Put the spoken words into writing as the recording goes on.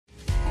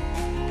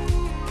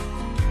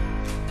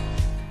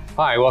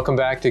Hi, welcome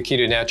back to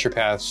Keto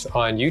Naturopaths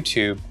on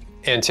YouTube.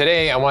 And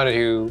today I wanted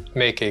to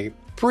make a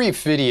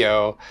brief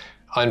video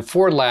on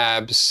 4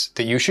 labs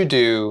that you should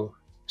do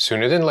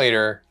sooner than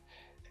later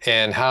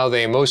and how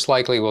they most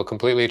likely will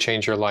completely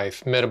change your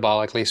life,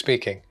 metabolically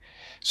speaking.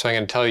 So I'm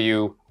going to tell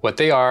you what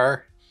they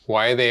are,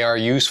 why they are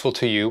useful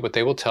to you, what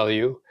they will tell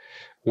you,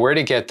 where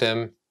to get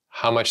them,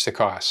 how much they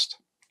cost.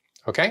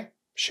 Okay,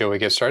 shall we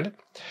get started?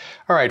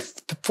 All right,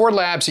 4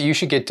 labs that you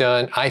should get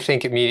done, I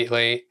think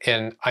immediately,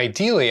 and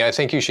ideally, I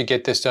think you should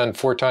get this done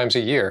 4 times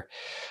a year,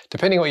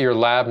 depending what your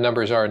lab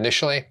numbers are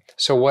initially.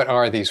 So what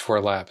are these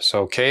 4 labs?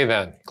 Okay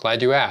then,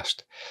 glad you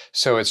asked.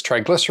 So it's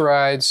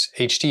triglycerides,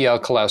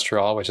 HDL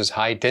cholesterol, which is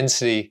high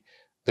density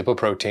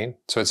lipoprotein.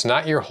 So it's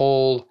not your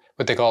whole,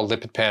 what they call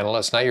lipid panel,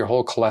 it's not your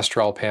whole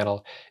cholesterol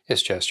panel,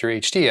 it's just your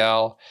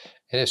HDL,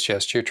 and it's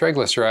just your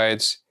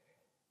triglycerides,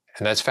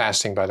 and that's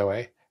fasting, by the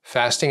way,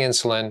 fasting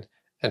insulin,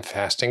 and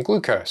fasting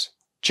glucose.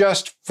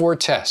 Just 4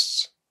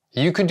 tests.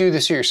 You can do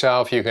this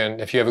yourself. You can,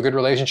 if you have a good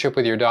relationship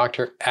with your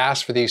doctor,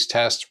 ask for these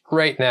tests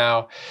right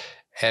now.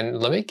 And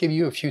let me give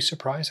you a few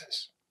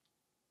surprises.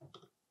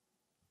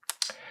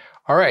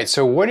 All right,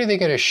 so what are they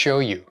going to show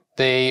you?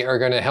 They are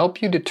going to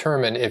help you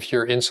determine if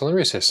you're insulin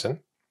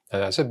resistant,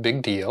 and that's a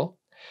big deal,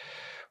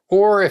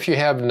 or if you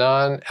have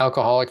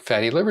non-alcoholic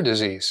fatty liver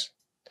disease.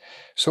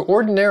 So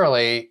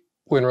ordinarily,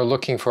 when we're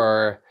looking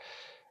for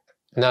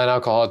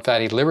non-alcoholic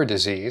fatty liver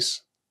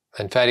disease,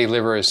 and fatty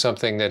liver is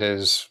something that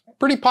is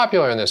pretty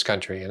popular in this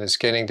country and it's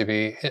getting to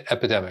be an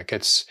epidemic.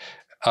 It's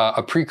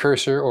a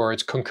precursor or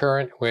it's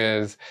concurrent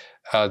with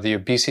the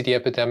obesity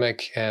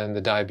epidemic and the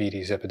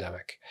diabetes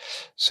epidemic.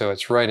 So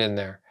it's right in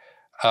there.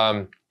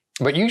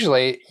 But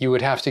usually you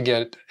would have to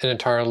get an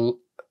entire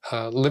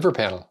liver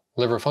panel,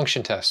 liver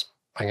function test.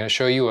 I'm going to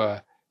show you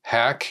a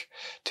hack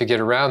to get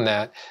around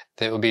that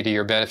that will be to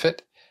your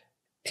benefit.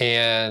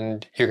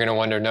 And you're going to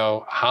want to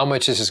know how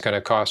much this is going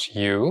to cost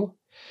you.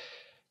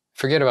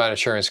 Forget about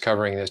insurance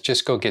covering this.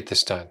 Just go get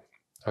this done.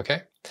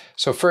 Okay?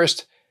 So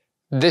first,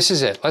 this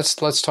is it.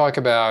 Let's talk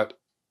about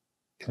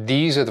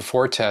these are the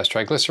 4 tests: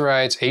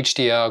 triglycerides,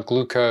 HDL,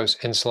 glucose,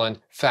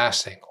 insulin,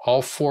 fasting.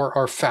 All 4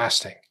 are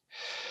fasting.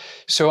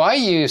 So I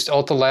used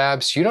Ulta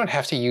Labs. You don't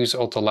have to use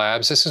Ulta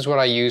Labs. This is what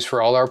I use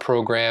for all our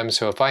programs.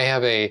 So if I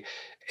have a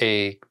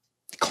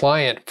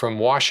client from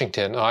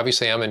Washington,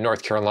 obviously I'm in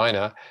North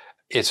Carolina,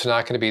 it's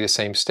not going to be the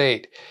same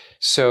state.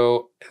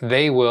 So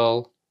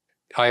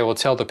I will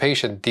tell the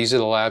patient, these are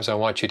the labs I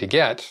want you to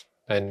get.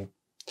 And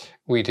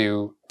we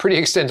do pretty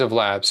extensive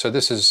labs. So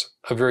this is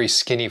a very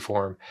skinny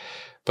form.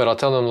 But I'll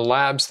tell them the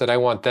labs that I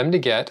want them to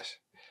get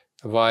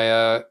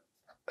via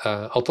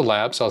Ulta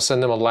Labs. I'll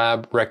send them a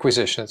lab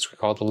requisition. It's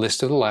called the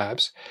list of the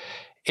labs.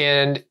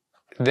 And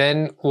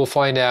then we'll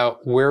find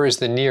out where is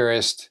the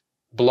nearest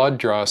blood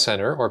draw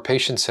center or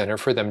patient center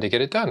for them to get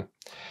it done.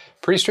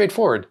 Pretty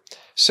straightforward.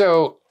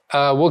 So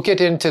we'll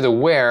get into the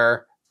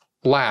where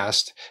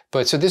last,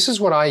 but so this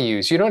is what I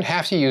use. You don't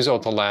have to use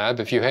Ulta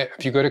Lab. If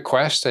you go to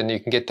Quest and you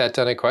can get that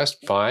done at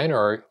Quest, fine,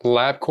 or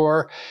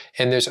LabCorp,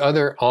 and there's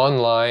other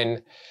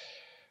online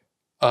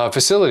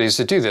facilities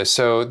to do this.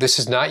 So this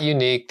is not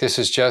unique. This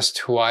is just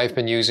who I've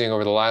been using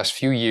over the last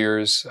few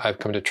years. I've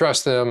come to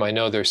trust them. I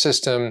know their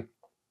system.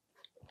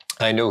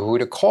 I know who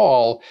to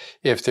call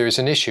if there's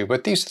an issue.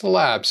 But these are the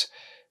labs.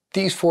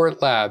 These 4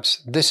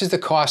 labs, this is the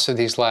cost of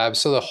these labs.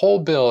 So the whole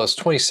bill is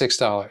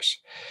 $26.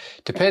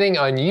 Depending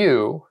on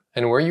you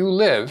and where you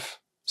live,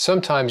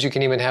 sometimes you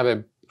can even have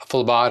a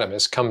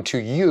phlebotomist come to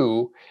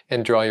you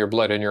and draw your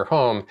blood in your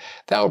home.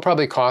 That will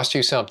probably cost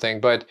you something.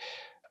 But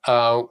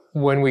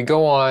when we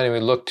go on and we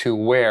look to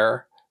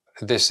where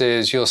this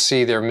is, you'll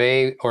see there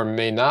may or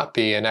may not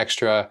be an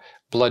extra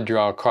blood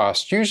draw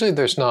cost. Usually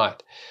there's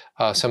not.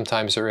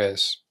 Sometimes there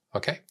is.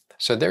 Okay,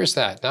 so there's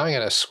that. Now I'm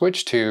going to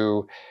switch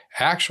to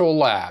actual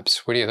labs.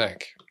 What do you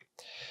think?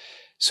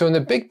 So in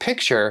the big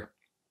picture,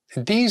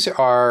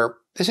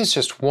 this is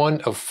just one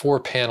of 4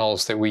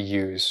 panels that we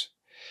use.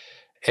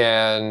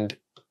 And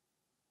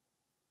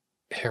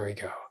here we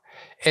go.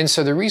 And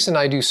so the reason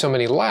I do so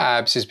many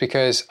labs is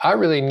because I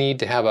really need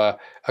to have a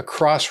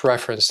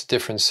cross-reference to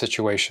different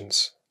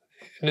situations.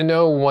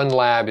 No one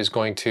lab is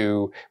going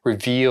to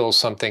reveal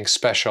something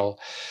special.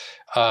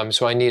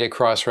 So I need a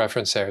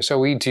cross-reference there. So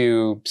we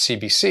do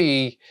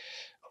CBC,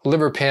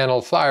 liver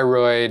panel,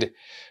 thyroid,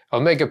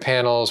 omega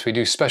panels. We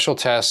do special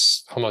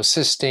tests,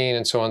 homocysteine,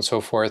 and so on and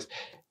so forth.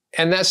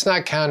 And that's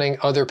not counting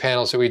other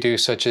panels that we do,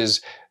 such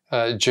as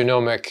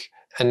genomic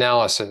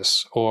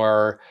analysis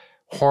or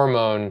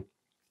hormone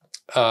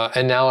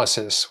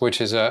analysis,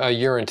 which is a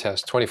urine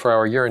test,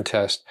 24-hour urine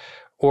test,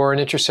 or an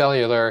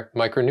intracellular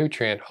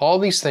micronutrient. All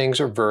these things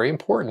are very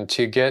important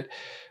to get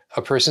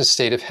a person's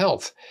state of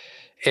health.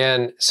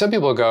 And some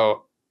people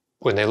go,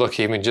 when they look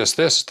even just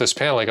this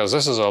panel, he goes,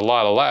 this is a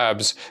lot of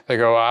labs. They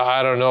go,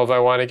 I don't know if I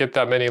want to get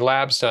that many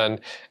labs done.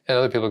 And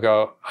other people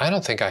go, I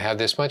don't think I have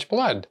this much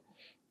blood.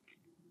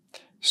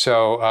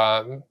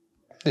 So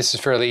this is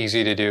fairly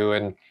easy to do,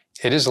 and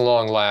it is a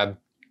long lab.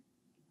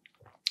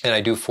 And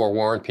I do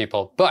forewarn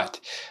people. But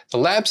the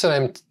labs that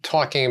I'm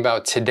talking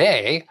about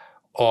today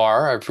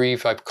are,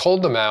 I've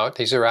culled them out.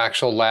 These are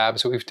actual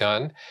labs that we've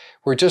done.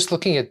 We're just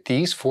looking at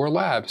these 4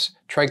 labs: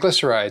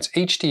 triglycerides,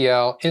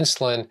 HDL,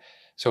 insulin,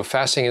 so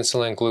fasting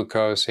insulin,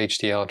 glucose,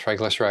 HDL, and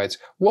triglycerides.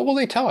 What will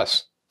they tell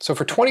us? So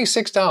for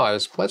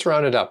 $26, let's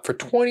round it up, for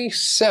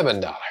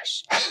 $27,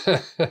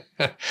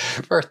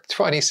 for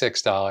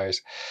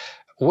 $26,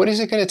 what is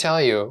it going to tell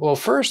you? Well,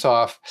 first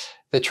off,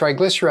 the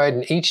triglyceride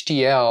and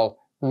HDL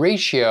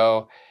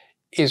ratio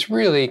is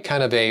really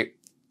kind of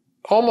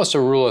almost a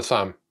rule of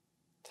thumb.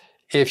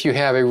 If you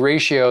have a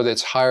ratio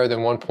that's higher than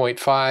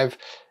 1.5,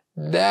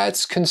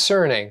 that's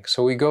concerning.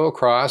 So we go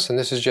across, and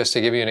this is just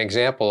to give you an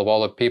example of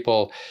all the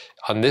people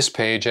on this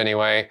page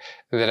anyway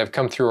that have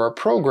come through our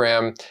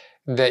program,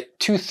 that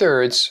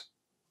 2/3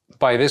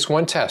 by this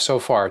one test so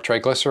far,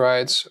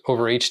 triglycerides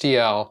over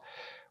HDL,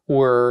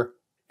 were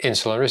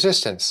insulin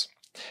resistance.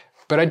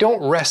 But I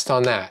don't rest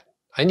on that.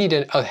 I need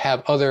to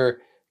have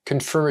other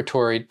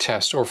confirmatory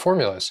tests or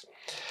formulas.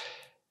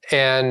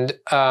 And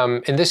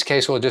in this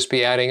case, we'll just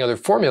be adding other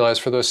formulas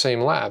for those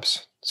same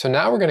labs. So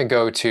now we're going to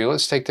go to,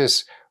 let's take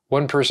this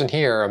one person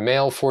here, a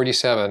male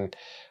 47.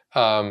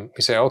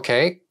 We say,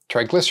 okay,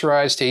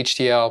 triglycerides to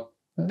HDL,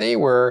 they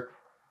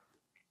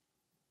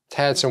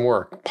had some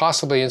work,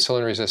 possibly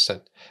insulin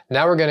resistant.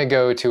 Now we're going to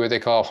go to what they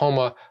call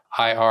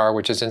HOMA-IR,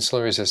 which is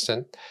insulin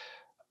resistant.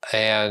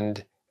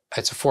 And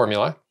it's a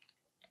formula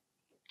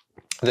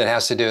that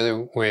has to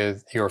do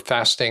with your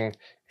fasting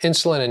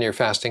insulin and your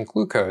fasting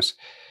glucose.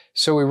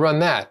 So we run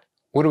that.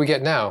 What do we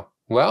get now?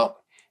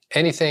 Well,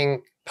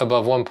 anything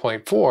above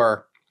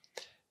 1.4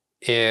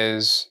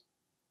 is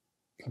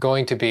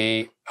going to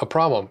be a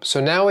problem. So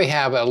now we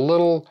have a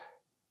little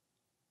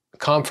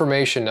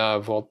confirmation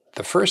of, well,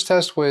 the first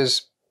test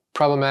was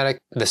problematic.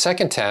 The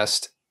second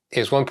test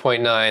is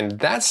 1.9.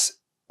 That's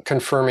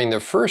confirming the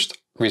first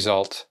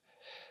result.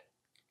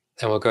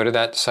 And we'll go to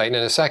that site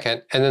in a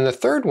second. And then the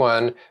third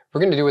one, we're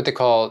going to do what they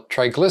call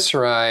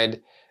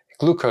triglyceride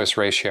glucose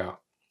ratio.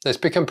 It's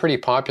become pretty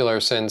popular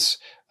since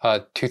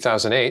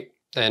 2008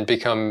 and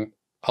become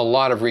a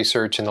lot of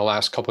research in the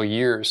last couple of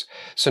years.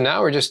 So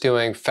now we're just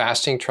doing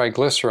fasting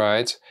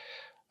triglycerides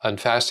and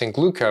fasting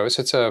glucose.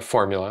 It's a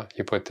formula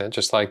you put that,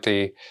 just like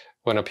the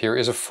one up here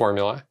is a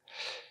formula.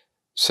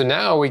 So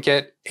now we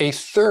get a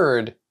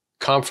third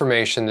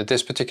confirmation that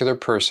this particular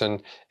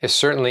person is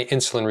certainly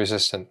insulin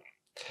resistant.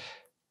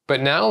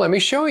 But now let me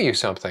show you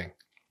something.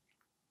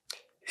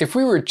 If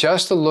we were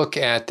just to look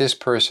at this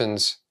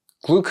person's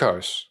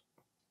glucose,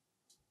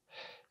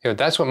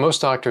 that's what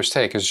most doctors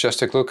take, is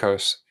just a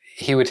glucose.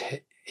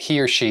 He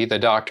or she, the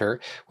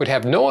doctor, would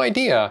have no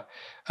idea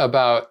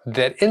about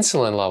that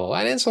insulin level.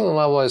 That insulin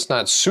level is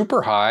not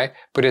super high,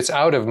 but it's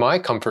out of my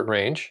comfort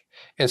range.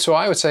 And so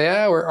I would say,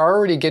 we're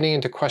already getting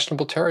into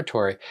questionable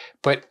territory.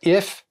 But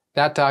if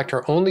that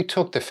doctor only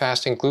took the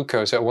fasting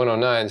glucose at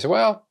 109 and said,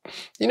 well,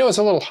 it's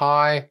a little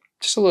high,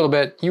 just a little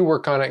bit, you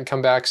work on it and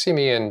come back, see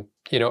me in,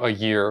 a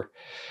year.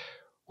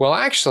 Well,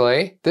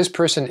 actually, this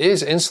person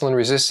is insulin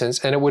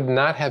resistant, and it would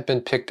not have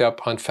been picked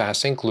up on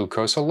fasting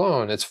glucose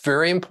alone. It's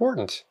very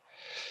important.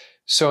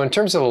 So in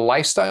terms of the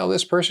lifestyle of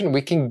this person,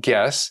 we can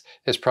guess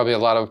there's probably a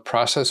lot of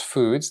processed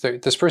foods.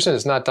 This person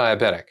is not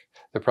diabetic.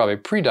 They're probably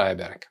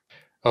pre-diabetic.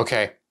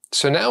 Okay,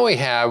 so now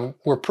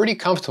we're pretty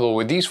comfortable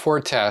with these 4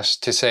 tests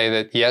to say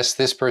that, yes,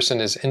 this person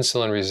is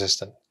insulin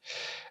resistant.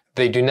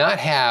 They do not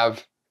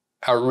have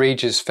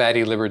outrageous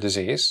fatty liver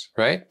disease,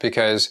 right?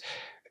 Because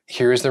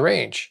here's the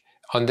range.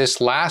 On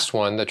this last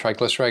one, the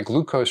triglyceride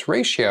glucose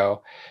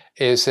ratio,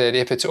 is that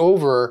if it's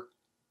over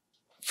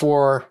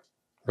 4,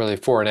 really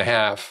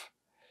 4.5,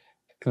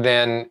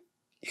 then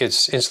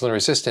it's insulin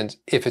resistant.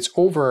 If it's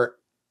over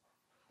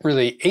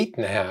really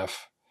 8.5,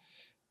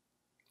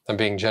 I'm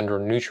being gender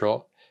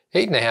neutral,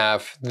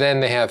 8.5,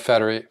 then they have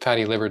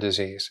fatty liver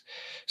disease.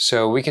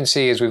 So we can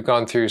see as we've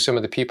gone through some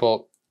of the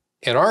people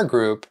in our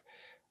group,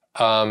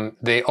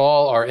 they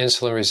all are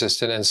insulin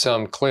resistant and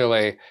some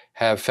clearly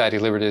have fatty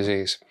liver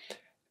disease.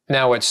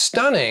 Now, what's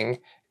stunning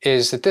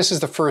is that this is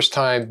the first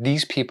time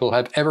these people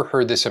have ever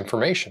heard this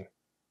information.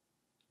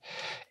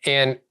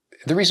 And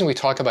the reason we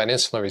talk about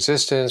insulin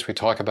resistance, we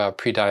talk about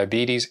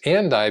prediabetes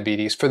and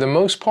diabetes, for the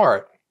most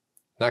part,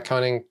 not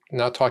talking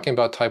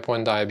about type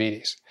 1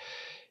 diabetes,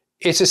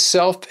 it's a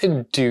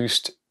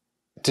self-induced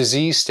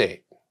disease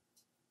state.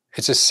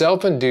 It's a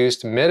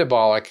self-induced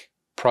metabolic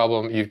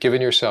problem you've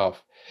given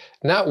yourself.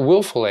 Not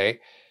willfully,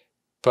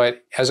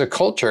 but as a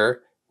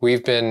culture,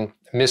 we've been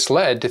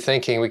misled to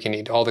thinking we can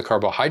eat all the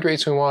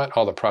carbohydrates we want,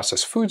 all the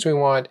processed foods we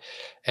want,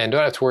 and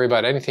don't have to worry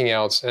about anything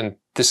else, and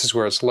this is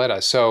where it's led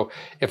us. So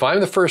if I'm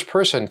the first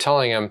person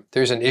telling them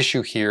there's an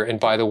issue here, and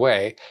by the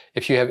way,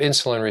 if you have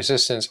insulin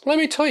resistance, let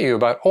me tell you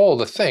about all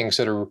the things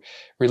that are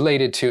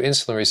related to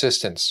insulin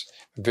resistance.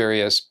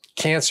 Various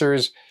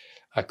cancers,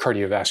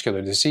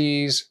 cardiovascular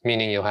disease,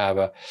 meaning you'll have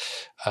a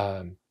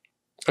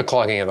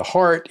clogging of the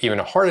heart, even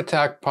a heart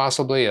attack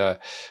possibly, an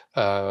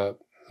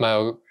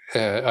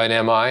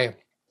MI,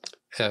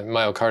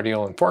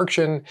 myocardial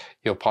infarction.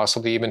 You'll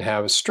possibly even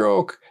have a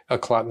stroke, a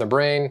clot in the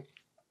brain.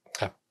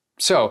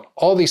 So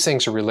all these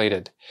things are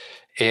related.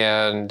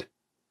 And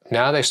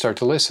now they start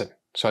to listen.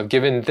 So I've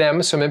given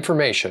them some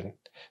information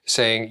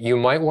saying you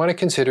might want to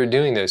consider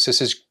doing this.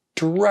 This is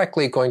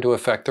directly going to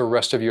affect the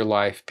rest of your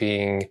life,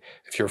 being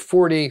if you're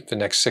 40, the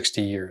next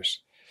 60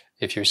 years.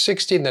 If you're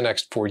 60, the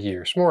next 40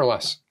 years, more or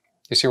less.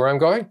 You see where I'm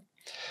going?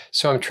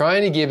 So I'm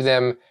trying to give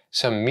them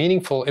some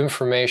meaningful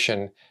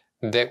information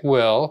that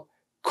will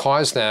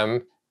cause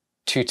them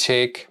to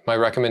take my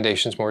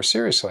recommendations more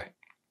seriously,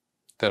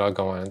 that I'll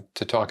go on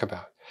to talk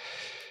about.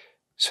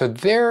 So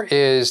there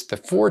is the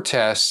 4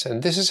 tests,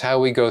 and this is how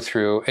we go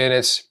through, and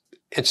it's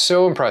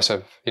so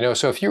impressive. You know,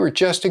 so if you were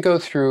just to go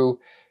through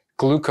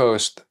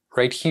glucose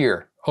right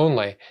here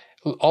only,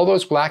 all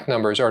those black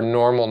numbers are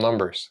normal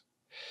numbers.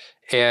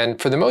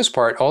 And for the most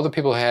part, all the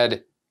people who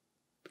had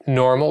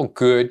normal,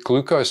 good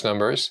glucose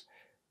numbers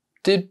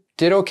did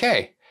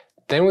okay.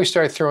 Then we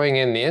start throwing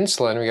in the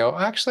insulin. We go,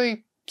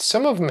 actually,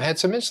 some of them had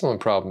some insulin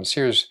problems.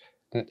 Here's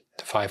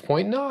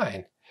 5.9.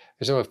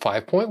 There's some with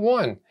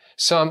 5.1.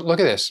 Some, look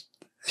at this.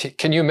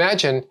 Can you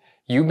imagine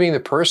you being the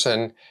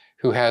person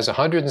who has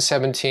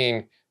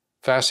 117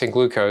 fasting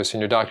glucose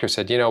and your doctor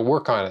said, you know,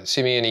 work on it,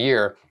 see me in a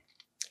year.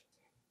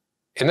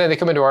 And then they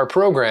come into our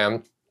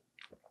program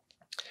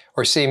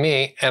or see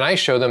me and I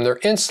show them their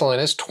insulin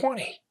is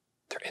 20.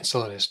 Their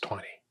insulin is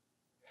 20.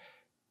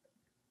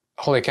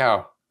 Holy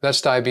cow, that's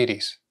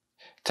diabetes.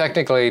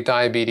 Technically,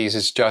 diabetes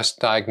is just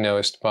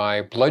diagnosed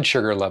by blood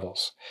sugar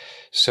levels.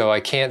 So I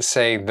can't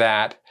say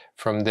that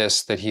from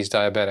this that he's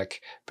diabetic,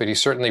 but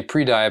he's certainly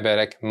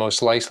pre-diabetic,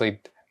 most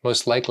likely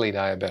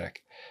diabetic.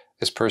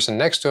 This person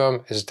next to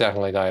him is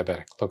definitely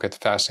diabetic. Look at the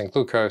fasting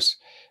glucose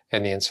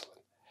and the insulin.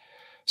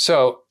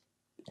 So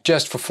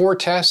just for 4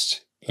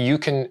 tests, you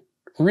can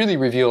really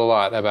reveal a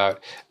lot about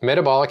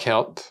metabolic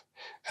health,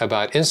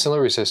 about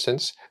insulin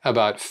resistance,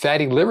 about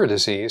fatty liver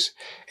disease.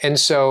 And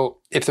so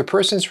if the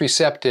person's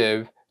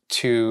receptive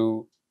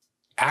to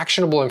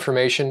actionable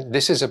information,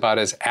 this is about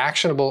as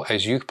actionable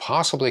as you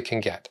possibly can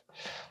get.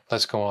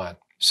 Let's go on.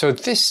 So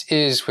this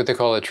is what they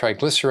call a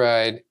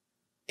triglyceride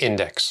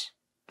index.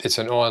 It's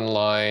an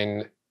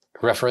online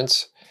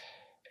reference,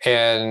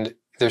 and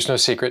there's no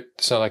secret.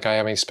 It's not like I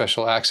have any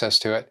special access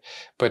to it.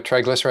 But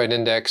triglyceride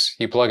index,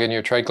 you plug in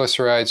your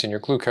triglycerides and your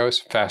glucose,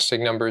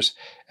 fasting numbers,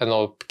 and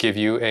they'll give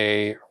you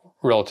a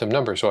relative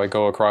number. So I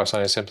go across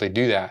and I simply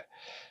do that.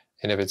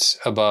 And if it's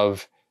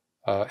above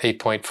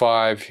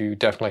 8.5, you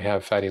definitely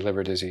have fatty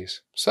liver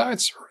disease. So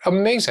it's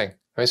amazing.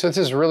 Right? So this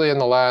is really in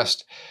the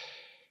last,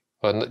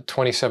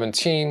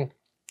 2017.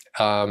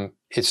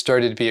 It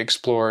started to be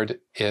explored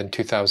in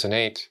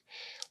 2008.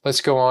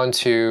 Let's go on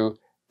to,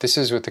 this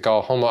is what they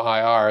call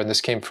HOMA-IR, and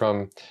this came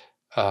from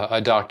a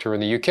doctor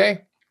in the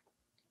UK.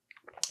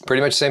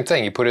 Pretty much the same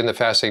thing. You put in the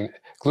fasting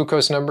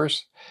glucose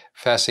numbers,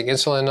 fasting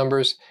insulin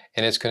numbers,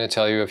 and it's going to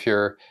tell you if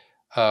you're,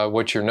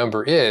 what your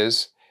number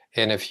is,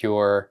 and if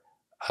your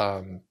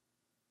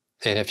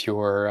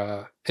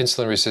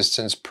insulin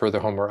resistance per the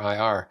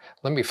HOMA-IR.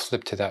 Let me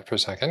flip to that for a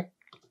second.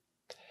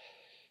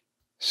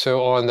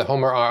 So on the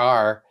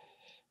HOMA-IR,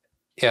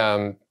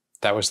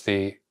 that was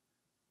the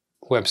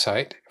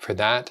website for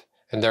that.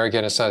 And there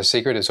again, it's not a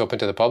secret, it's open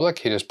to the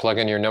public. You just plug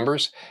in your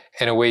numbers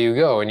and away you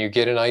go and you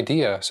get an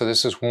idea. So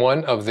this is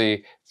one of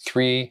the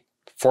 3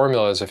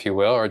 formulas, if you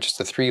will, or just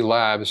the 3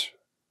 labs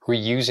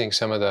reusing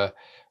some of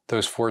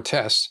those 4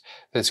 tests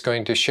that's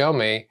going to show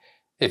me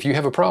if you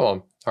have a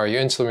problem. Are you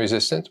insulin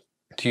resistant?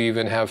 Do you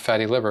even have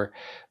fatty liver?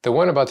 The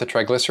one about the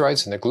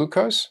triglycerides and the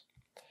glucose,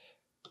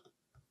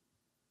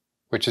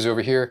 which is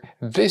over here,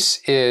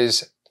 this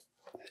is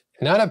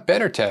not a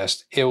better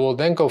test. It will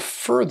then go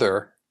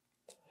further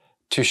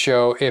to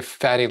show if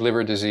fatty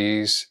liver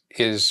disease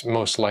is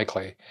most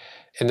likely.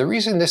 And the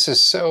reason this is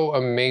so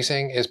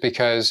amazing is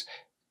because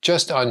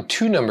just on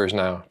 2 numbers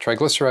now,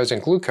 triglycerides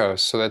and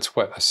glucose, so that's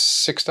what, a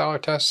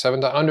 $6 test,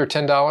 $7, under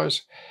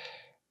 $10,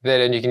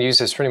 and you can use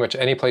this pretty much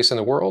any place in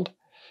the world,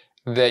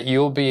 that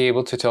you'll be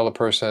able to tell a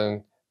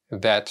person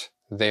that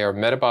they are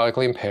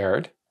metabolically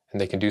impaired and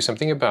they can do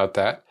something about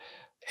that,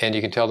 and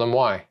you can tell them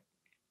why.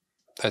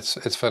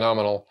 It's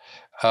phenomenal.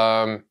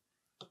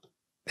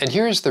 And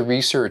here's the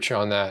research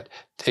on that.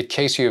 In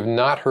case you have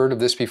not heard of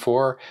this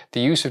before,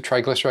 the use of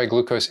triglyceride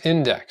glucose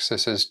index,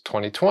 this is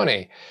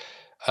 2020,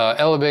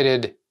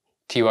 elevated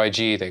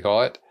TYG, they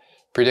call it,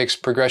 predicts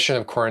progression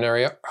of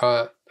coronary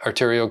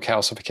arterial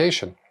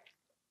calcification.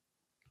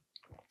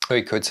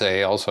 We could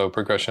say also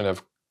progression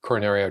of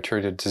coronary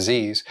arterial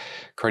disease,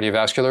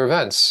 cardiovascular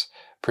events,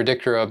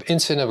 predictor of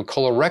incidence of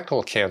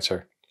colorectal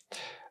cancer.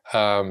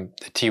 The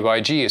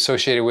TYG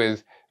associated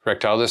with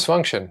erectile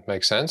dysfunction,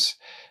 makes sense.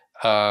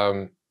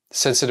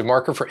 Sensitive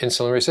marker for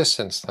insulin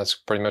resistance. That's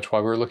pretty much why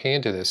we're looking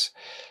into this.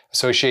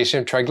 Association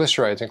of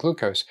triglycerides and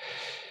glucose.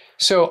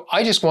 So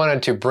I just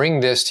wanted to bring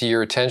this to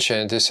your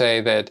attention to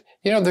say that,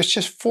 you know, there's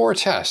just 4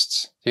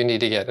 tests you need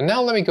to get. And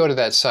now let me go to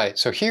that site.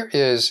 So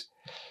here's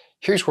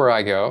where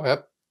I go.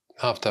 Yep,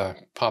 I'll have to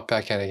pop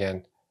back in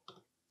again.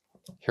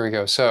 Here we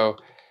go. So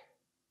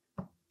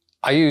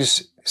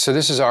so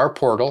this is our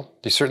portal.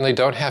 You certainly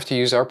don't have to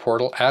use our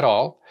portal at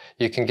all.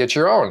 You can get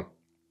your own,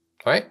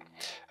 right?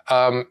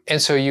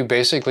 And so you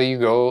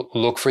go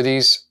look for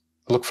these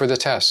look for the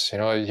tests. You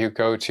know, you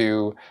go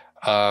to,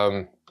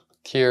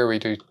 here we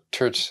do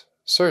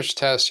search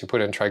tests, you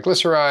put in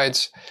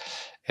triglycerides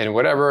and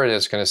whatever, and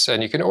it's going to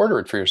send, you can order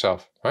it for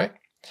yourself, right?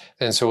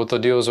 And so what they'll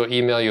do is they'll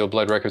email you a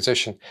blood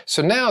requisition.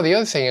 So now the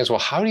other thing is, well,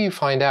 how do you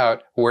find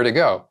out where to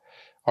go?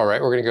 All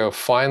right, we're going to go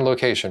find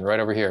location right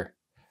over here.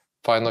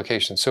 Find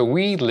location. So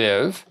we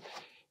live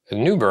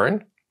in New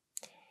Bern.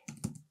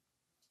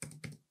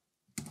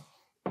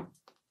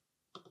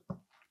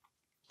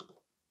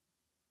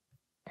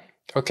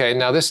 Okay,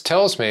 now this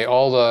tells me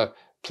all the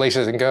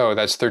places I can go.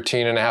 That's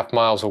 13.5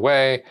 miles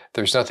away.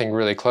 There's nothing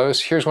really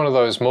close. Here's one of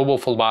those mobile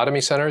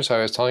phlebotomy centers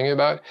I was telling you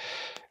about.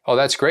 Oh,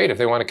 that's great if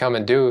they want to come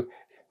and do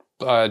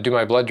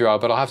my blood draw,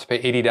 but I'll have to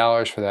pay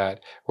 $80 for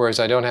that. Whereas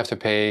I don't have to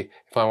pay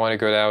if I want to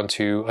go down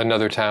to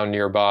another town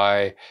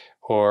nearby,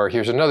 or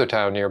here's another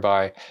town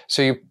nearby.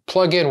 So you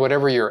plug in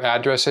whatever your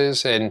address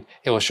is and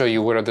it will show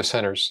you what are the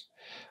centers.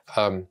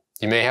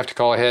 You may have to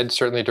call ahead,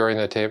 certainly during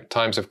the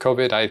times of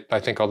COVID. I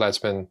think all that's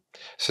been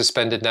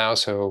suspended now,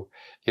 so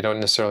you don't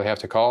necessarily have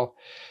to call.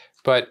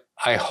 But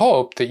I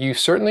hope that you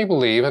certainly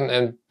believe,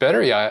 and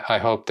better yet, I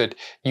hope that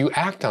you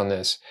act on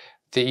this,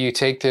 that you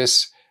take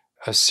this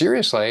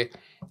seriously,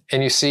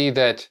 and you see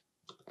that,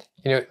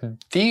 you know,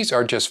 these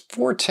are just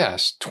 4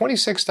 tests,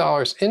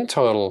 $26 in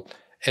total.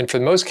 And for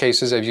most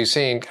cases, as you've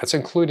seen, that's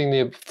including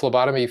the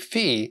phlebotomy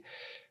fee,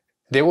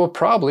 they will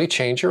probably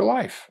change your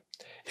life.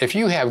 If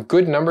you have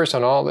good numbers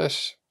on all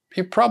this,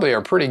 you probably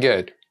are pretty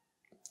good.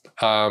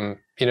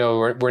 You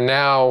know, we're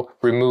now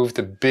removed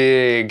the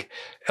big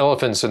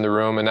elephants in the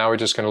room, and now we're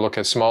just going to look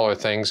at smaller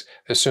things,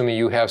 assuming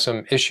you have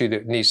some issue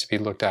that needs to be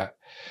looked at.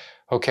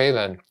 Okay,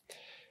 then.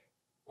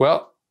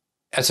 Well,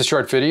 that's a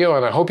short video,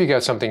 and I hope you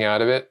got something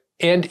out of it.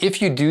 And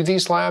if you do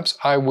these labs,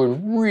 I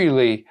would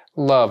really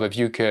love if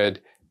you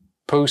could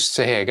post,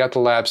 say, hey, I got the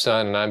labs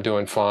done and I'm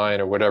doing fine,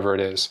 or whatever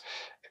it is.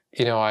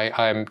 You know,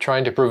 I'm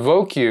trying to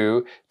provoke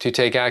you to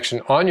take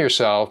action on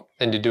yourself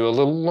and to do a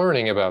little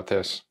learning about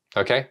this.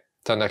 Okay?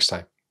 Till next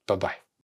time. Bye-bye.